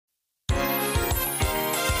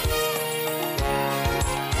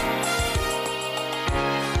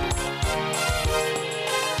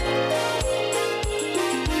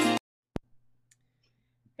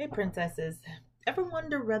princesses. Ever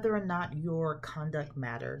wonder whether or not your conduct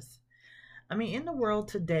matters? I mean, in the world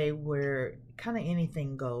today where kind of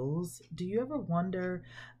anything goes, do you ever wonder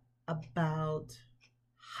about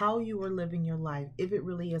how you are living your life, if it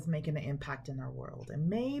really is making an impact in our world? And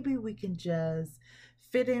maybe we can just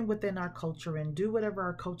fit in within our culture and do whatever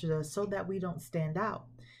our culture does so that we don't stand out.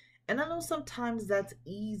 And I know sometimes that's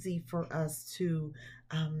easy for us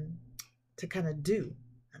um, to kind of do.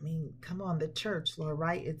 I mean, come on, the church, Lord,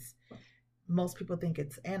 right? It's most people think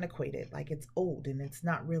it's antiquated, like it's old and it's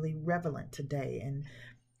not really relevant today. And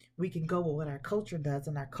we can go with what our culture does,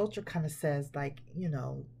 and our culture kind of says, like,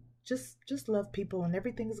 just love people and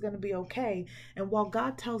everything's going to be okay. And while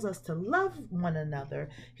God tells us to love one another,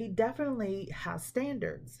 he definitely has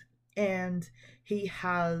standards, and he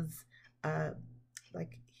has uh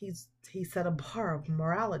he set a bar of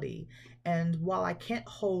morality. And while I can't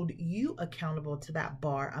hold you accountable to that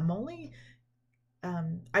bar, I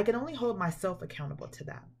can only hold myself accountable to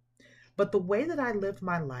that. But the way that I live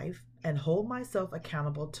my life and hold myself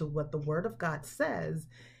accountable to what the Word of God says,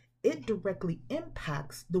 it directly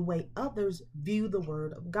impacts the way others view the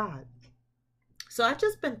Word of God. So I've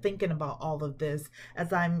just been thinking about all of this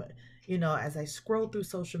as as I scroll through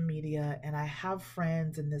social media, and I have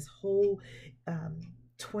friends, and this whole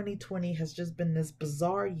 2020 has just been this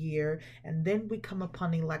bizarre year. And then we come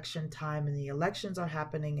upon election time, and the elections are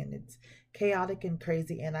happening, and it's chaotic and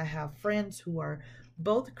crazy. And I have friends who are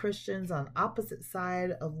both Christians on opposite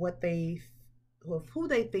side of who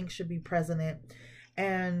they think should be president,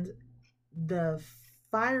 and the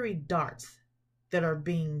fiery darts that are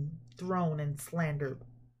being thrown and slandered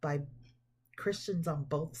by Christians on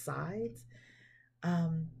both sides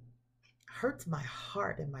um, hurts my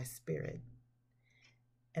heart and my spirit.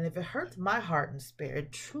 And if it hurts my heart and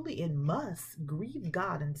spirit, truly it must grieve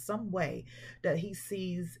God in some way that he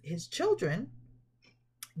sees his children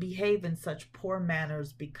behave in such poor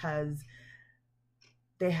manners because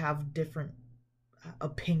they have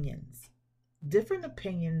opinions, different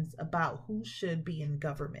opinions about who should be in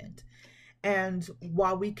government. And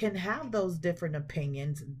while we can have those different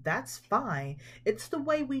opinions, that's fine. It's the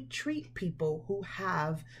way we treat people who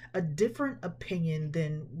have a different opinion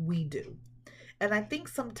than we do. And I think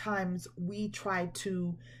sometimes we try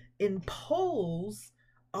to impose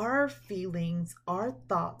our feelings, our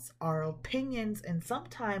thoughts, our opinions, and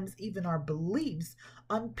sometimes even our beliefs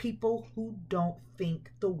on people who don't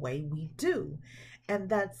think the way we do. And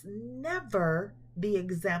that's never the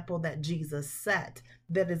example that Jesus set.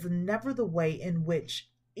 That is never the way in which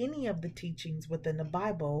any of the teachings within the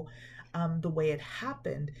Bible, the way it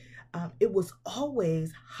happened. It was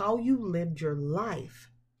always how you lived your life.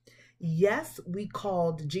 Yes,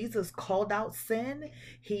 Jesus called out sin.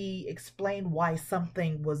 He explained why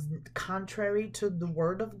something was contrary to the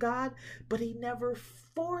word of God, but he never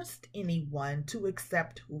forced anyone to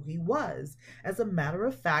accept who he was. As a matter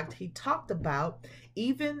of fact, he talked about,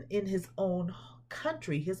 even in his own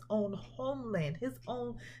country, his own homeland, his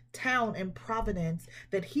own town and providence,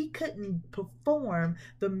 that he couldn't perform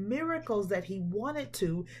the miracles that he wanted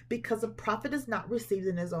to because a prophet is not received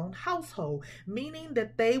in his own household, meaning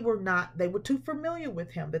that they were too familiar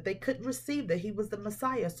with him, that they couldn't receive that he was the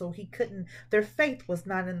Messiah. So their faith was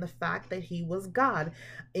not in the fact that he was God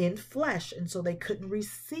in flesh, and so they couldn't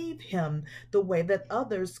receive him the way that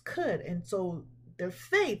others could. And so their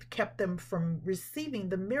faith kept them from receiving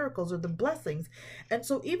the miracles or the blessings. And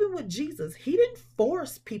so even with Jesus, he didn't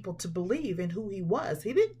force people to believe in who he was.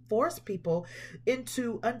 He didn't force people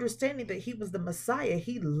into understanding that he was the Messiah.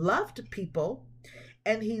 He loved people,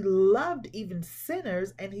 and he loved even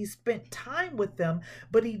sinners, and he spent time with them,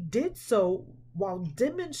 but he did so while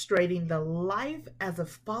demonstrating the life as a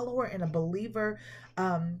follower and a believer,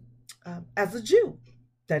 as a Jew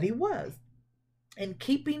that he was, and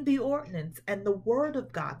keeping the ordinance and the word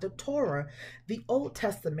of God, the Torah, the Old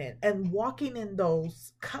Testament, and walking in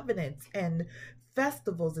those covenants and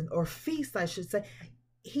festivals, or feasts, I should say.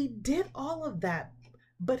 He did all of that,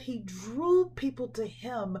 but he drew people to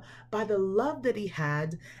him by the love that he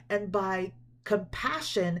had, and by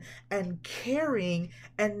compassion and caring,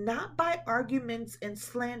 and not by arguments and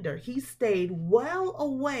slander. He stayed well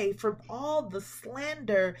away from all the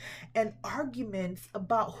slander and arguments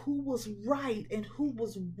about who was right and who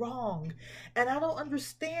was wrong. And I don't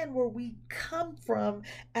understand where we come from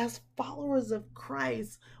as followers of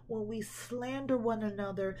Christ when we slander one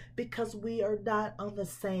another because we are not on the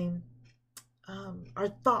same our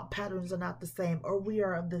thought patterns are not the same, or we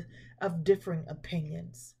are of differing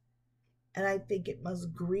opinions. And I think it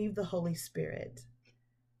must grieve the Holy Spirit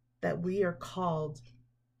that we are called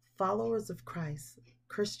followers of Christ,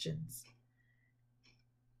 Christians,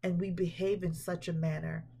 and we behave in such a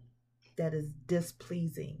manner that is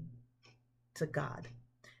displeasing to God.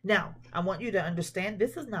 Now, I want you to understand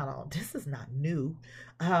this is not new.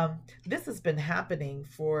 This has been happening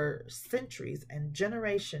for centuries and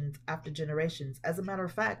generations after generations. As a matter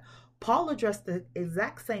of fact, Paul addressed the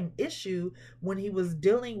exact same issue when he was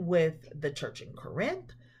dealing with the church in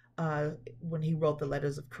Corinth, when he wrote the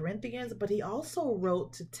letters of Corinthians, but he also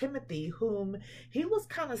wrote to Timothy, whom he was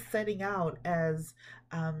kind of setting out as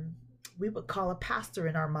we would call a pastor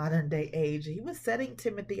in our modern day age. He was setting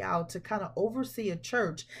Timothy out to kind of oversee a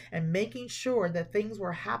church and making sure that things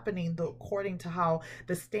were happening according to how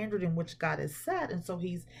the standard in which God has set. And so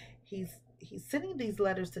he's sending these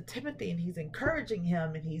letters to Timothy, and he's encouraging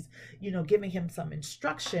him, and he's, giving him some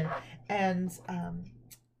instruction. And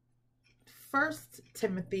First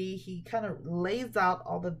Timothy, he kind of lays out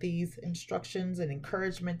all of these instructions and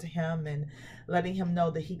encouragement to him, and letting him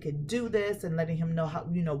know that he could do this, and letting him know how,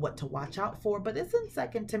 what to watch out for. But it's in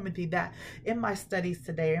Second Timothy that in my studies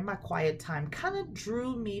today, in my quiet time, kind of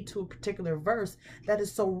drew me to a particular verse that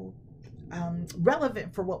is so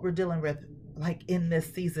relevant for what we're dealing with, like in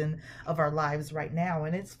this season of our lives right now.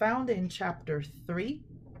 And it's found in chapter 3.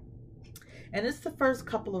 And it's the first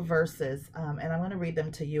couple of verses, and I'm going to read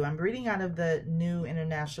them to you. I'm reading out of the New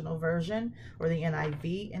International Version, or the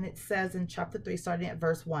NIV, and it says in chapter 3, starting at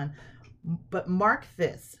verse 1, "But mark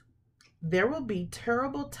this, there will be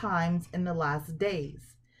terrible times in the last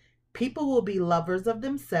days. People will be lovers of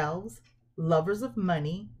themselves, lovers of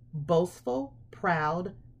money, boastful,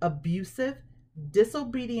 proud, abusive,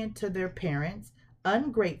 disobedient to their parents,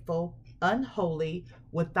 ungrateful, unholy,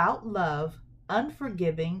 without love,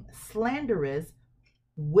 unforgiving, slanderous,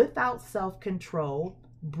 without self-control,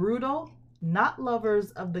 brutal, not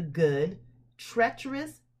lovers of the good,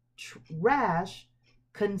 treacherous, rash,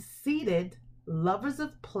 conceited, lovers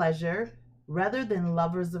of pleasure rather than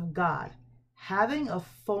lovers of God, having a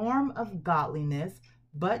form of godliness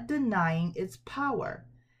but denying its power.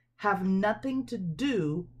 Have nothing to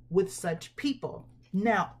do with such people."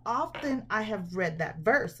 Now, often I have read that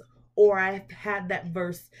verse, or I've had that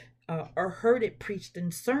verse or heard it preached in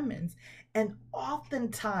sermons, and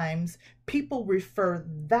oftentimes people refer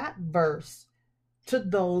that verse to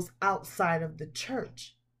those outside of the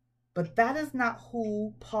church. But that is not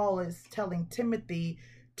who Paul is telling Timothy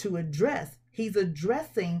to address. He's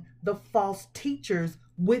addressing the false teachers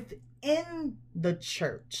within the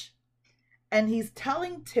church. And he's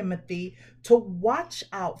telling Timothy to watch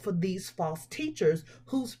out for these false teachers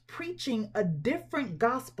who's preaching a different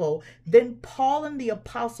gospel than Paul and the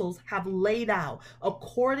apostles have laid out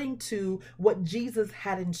according to what Jesus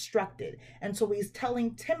had instructed. And so he's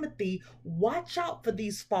telling Timothy, watch out for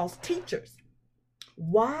these false teachers.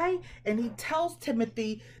 Why? And he tells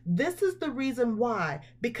Timothy, this is the reason why.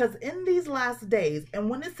 Because in these last days, and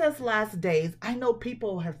when it says last days, I know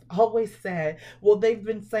people have always said, well, they've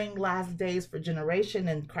been saying last days for generation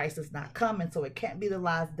and Christ has not come, and so it can't be the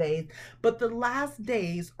last days. But the last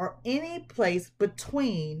days are any place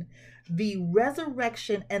between the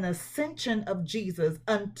resurrection and ascension of Jesus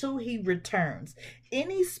until he returns.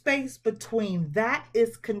 Any space between that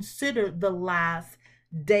is considered the last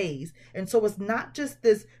days. And so it's not just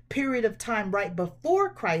this period of time right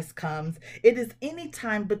before Christ comes, it is any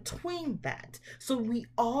time between that. So we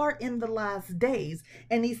are in the last days,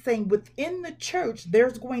 and he's saying within the church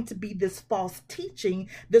there's going to be this false teaching,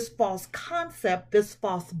 this false concept, this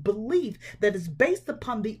false belief that is based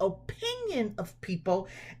upon the opinion of people,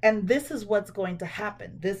 and this is what's going to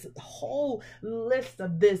happen. This whole list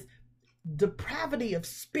of this depravity of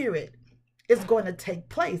spirit is going to take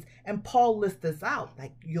place. And Paul lists this out.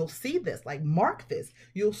 Like, you'll see this, like, mark this.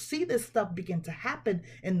 You'll see this stuff begin to happen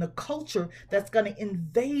in the culture that's going to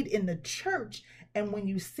invade in the church. And when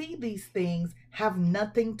you see these things, have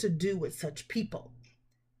nothing to do with such people.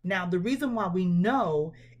 Now, the reason why we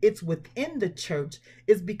know it's within the church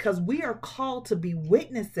is because we are called to be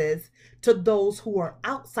witnesses to those who are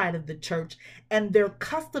outside of the church and their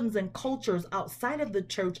customs and cultures outside of the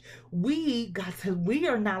church. God says we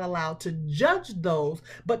are not allowed to judge those,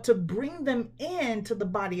 but to bring them into the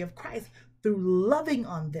body of Christ through loving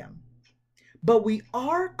on them. But we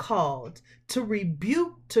are called to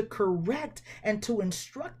rebuke, to correct, and to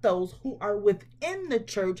instruct those who are within the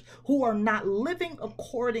church who are not living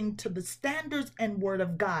according to the standards and word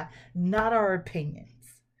of God, not our opinions,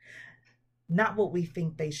 not what we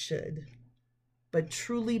think they should, but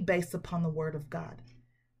truly based upon the word of God.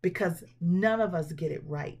 Because none of us get it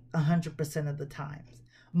right 100% of the times.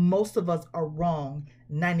 Most of us are wrong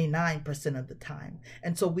 99% of the time.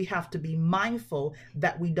 And so we have to be mindful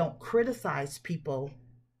that we don't criticize people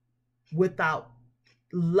without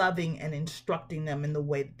loving and instructing them in the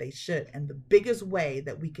way that they should. And the biggest way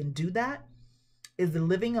that we can do that is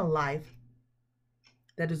living a life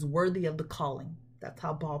that is worthy of the calling. That's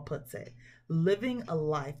how Paul puts it. Living a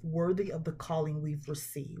life worthy of the calling we've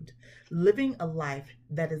received. Living a life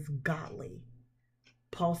that is godly.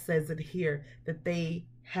 Paul says it here that they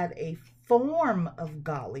had a form of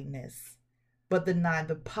godliness, but denied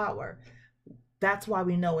the power. That's why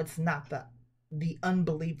we know it's not the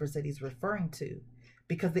unbelievers that he's referring to,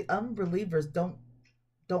 because the unbelievers don't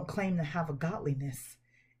claim to have a godliness.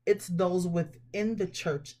 It's those within the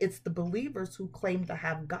church. It's the believers who claim to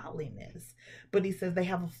have godliness. But he says they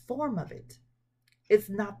have a form of it. It's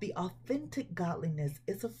not the authentic godliness.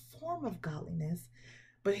 It's a form of godliness.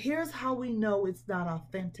 But here's how we know it's not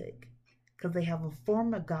authentic. Because they have a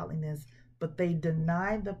form of godliness, but they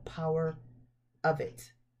deny the power of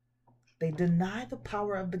it. They deny the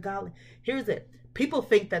power of the godly. Here's it. People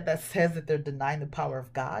think that says that they're denying the power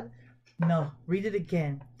of God. No, read it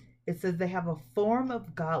again. It says they have a form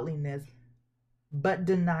of godliness, but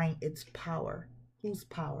denying its power. Whose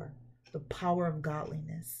power? The power of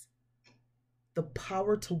godliness. The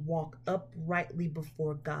power to walk uprightly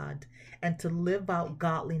before God and to live out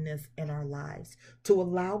godliness in our lives. To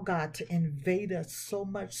allow God to invade us so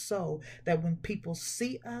much so that when people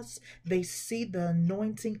see us, they see the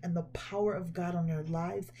anointing and the power of God on their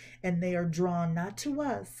lives, and they are drawn not to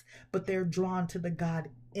us, but they're drawn to the God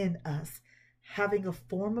in us. Having a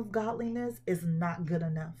form of godliness is not good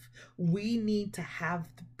enough. We need to have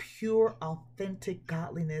the pure, authentic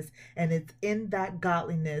godliness, and it's in that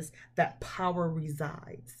godliness that power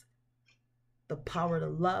resides. The power to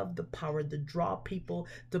love, the power to draw people,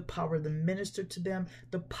 the power to minister to them,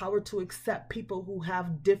 the power to accept people who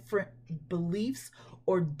have different beliefs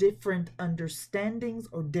or different understandings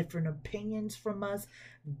or different opinions from us.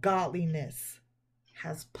 Godliness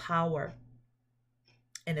has power.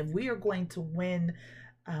 And if we are going to win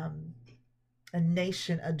a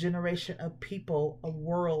nation, a generation of people, a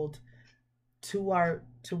world to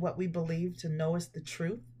what we believe, to know is the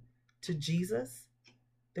truth, to Jesus,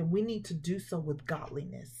 then we need to do so with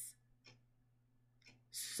godliness.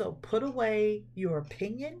 So put away your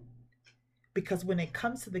opinion, because when it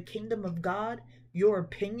comes to the kingdom of God, your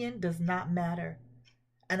opinion does not matter.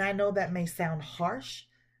 And I know that may sound harsh,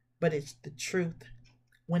 but it's the truth.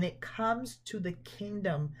 When it comes to the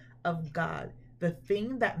kingdom of God, the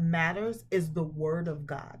thing that matters is the word of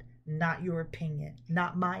God, not your opinion,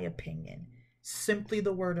 not my opinion, simply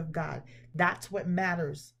the word of God. That's what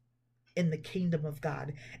matters in the kingdom of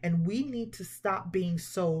God. And we need to stop being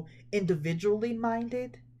so individually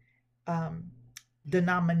minded,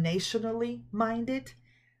 denominationally minded,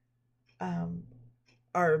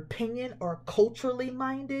 our opinion, or culturally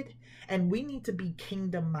minded, and we need to be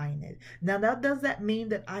kingdom minded. Now, does that mean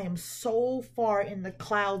that I am so far in the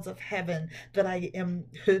clouds of heaven that I am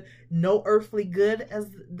no earthly good, as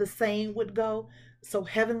the saying would go? So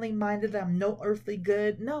heavenly minded, I'm no earthly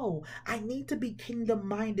good? No, I need to be kingdom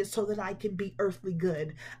minded so that I can be earthly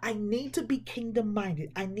good. I need to be kingdom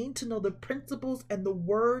minded. I need to know the principles and the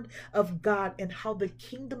word of God and how the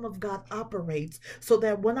kingdom of God operates, so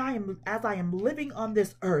that as I am living on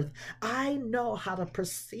this earth, I know how to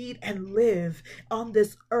proceed and live on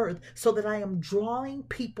this earth, so that I am drawing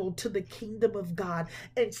people to the kingdom of God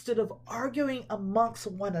instead of arguing amongst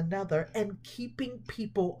one another and keeping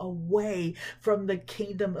people away from the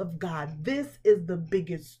kingdom of God. This is the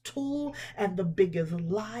biggest tool and the biggest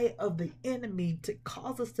lie of the enemy, to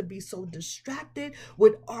cause us to be so distracted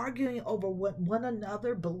with arguing over what one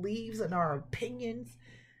another believes and our opinions,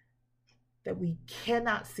 that we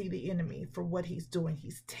cannot see the enemy for what he's doing.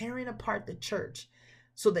 He's tearing apart the church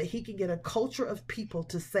so that he can get a culture of people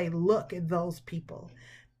to say, look at those people.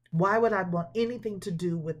 Why would I want anything to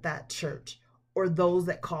do with that church or those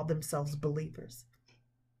that call themselves believers?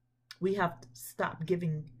 We have to stop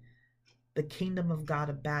giving the kingdom of God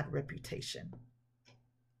a bad reputation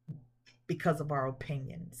because of our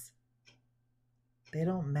opinions. They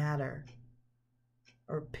don't matter.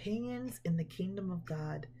 Our opinions in the kingdom of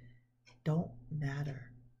God don't matter.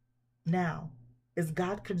 Now, is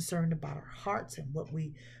God concerned about our hearts and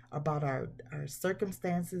about our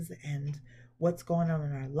circumstances and what's going on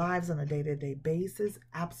in our lives on a day-to-day basis?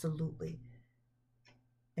 Absolutely.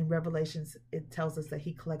 In Revelations, it tells us that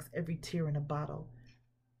he collects every tear in a bottle.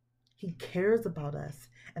 He cares about us.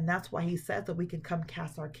 And that's why he says that we can come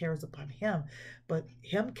cast our cares upon him. But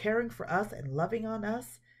him caring for us and loving on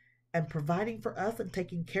us and providing for us and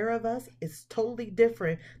taking care of us is totally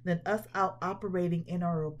different than us out operating in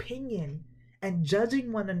our opinion and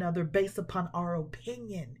judging one another based upon our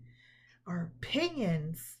opinion. Our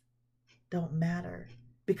opinions don't matter,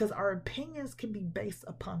 because our opinions can be based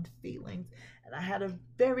upon feelings. And I had a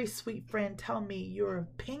very sweet friend tell me, your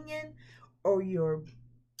opinion or your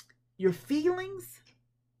feelings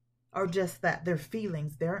are just that. They're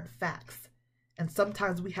feelings. They aren't facts. And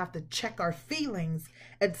sometimes we have to check our feelings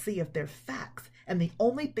and see if they're facts. And the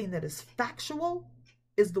only thing that is factual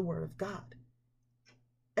is the Word of God.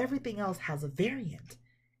 Everything else has a variant.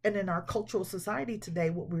 And in our cultural society today,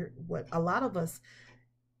 what a lot of us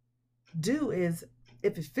do is,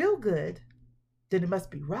 if it feels good, then it must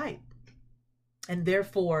be right. And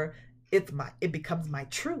therefore, it becomes my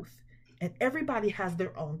truth. And everybody has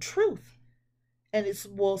their own truth. And it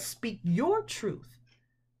will speak your truth.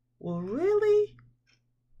 Well, really?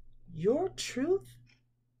 Your truth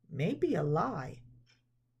may be a lie.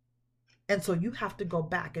 And so you have to go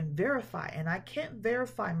back and verify. And I can't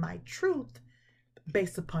verify my truth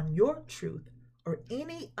based upon your truth or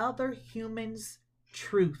any other human's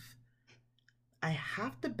truth. I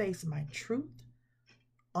have to base my truth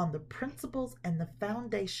on the principles and the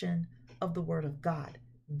foundation of the Word of God.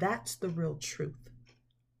 That's the real truth.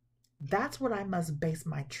 That's what I must base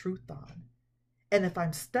my truth on. And if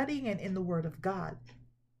I'm studying it in the Word of God,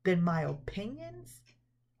 then my opinions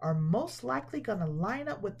are most likely going to line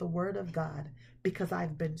up with the Word of God because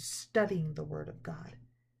I've been studying the Word of God.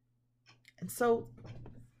 And so,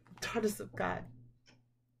 daughters of God,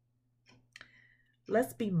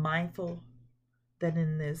 let's be mindful that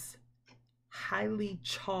in this highly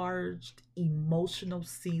charged, emotional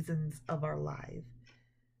seasons of our life,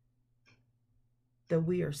 that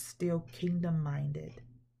we are still kingdom-minded,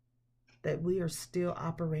 that we are still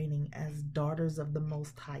operating as daughters of the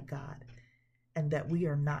Most High God, and that we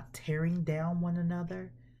are not tearing down one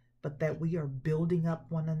another, but that we are building up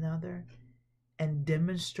one another and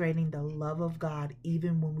demonstrating the love of God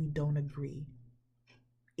even when we don't agree,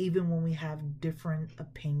 even when we have different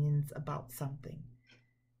opinions about something.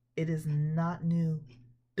 It is not new.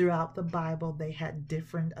 Throughout the Bible, they had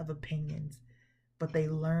different of opinions, but they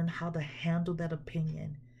learned how to handle that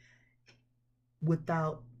opinion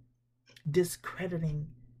without discrediting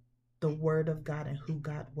the Word of God and who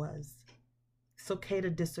God was. It's okay to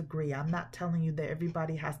disagree. I'm not telling you that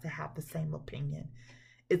everybody has to have the same opinion.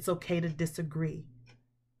 It's okay to disagree,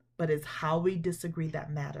 but it's how we disagree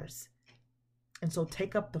that matters. And so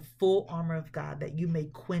take up the full armor of God that you may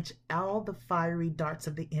quench all the fiery darts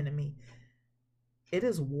of the enemy. It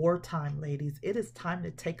is wartime, ladies. It is time to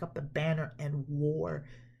take up the banner and war.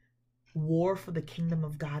 War for the kingdom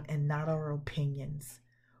of God and not our opinions.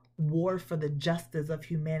 War for the justice of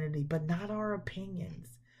humanity, but not our opinions.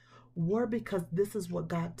 War because this is what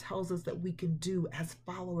God tells us that we can do as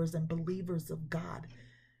followers and believers of God.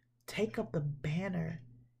 Take up the banner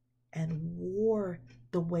and war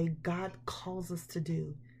the way God calls us to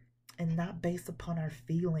do and not based upon our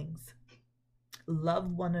feelings.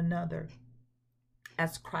 Love one another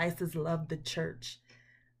as Christ has loved the church.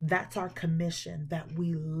 That's our commission, that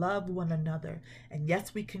we love one another. And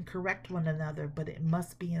yes, we can correct one another, but it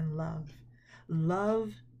must be in love.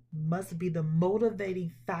 Love must be the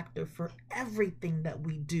motivating factor for everything that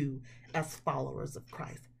we do as followers of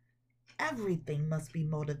Christ. Everything must be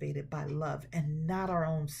motivated by love and not our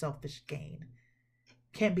own selfish gain.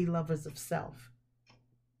 Can't be lovers of self,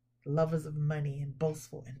 lovers of money and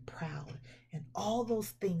boastful and proud and all those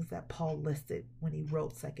things that Paul listed when he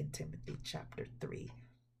wrote 2 Timothy chapter 3.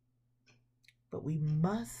 But we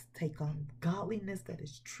must take on godliness that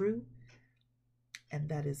is true and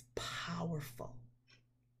that is powerful.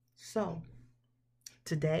 So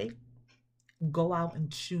today, go out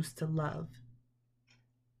and choose to love.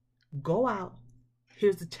 Go out.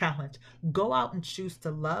 Here's the challenge. Go out and choose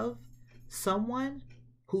to love someone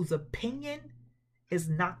whose opinion is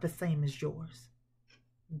not the same as yours.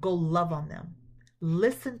 Go love on them.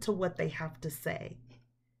 Listen to what they have to say.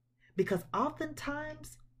 Because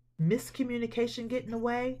oftentimes, miscommunication get in the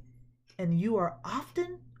way, and you are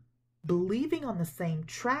often believing on the same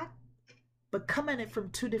track, but coming at it from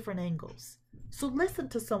two different angles. So listen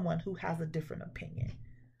to someone who has a different opinion.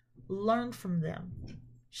 Learn from them.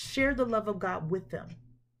 Share the love of God with them.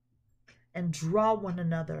 And draw one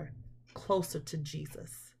another closer to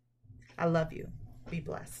Jesus. I love you. Be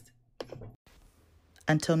blessed.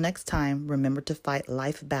 Until next time, remember to fight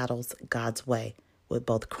life battles God's way with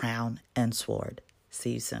both crown and sword.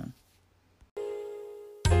 See you soon.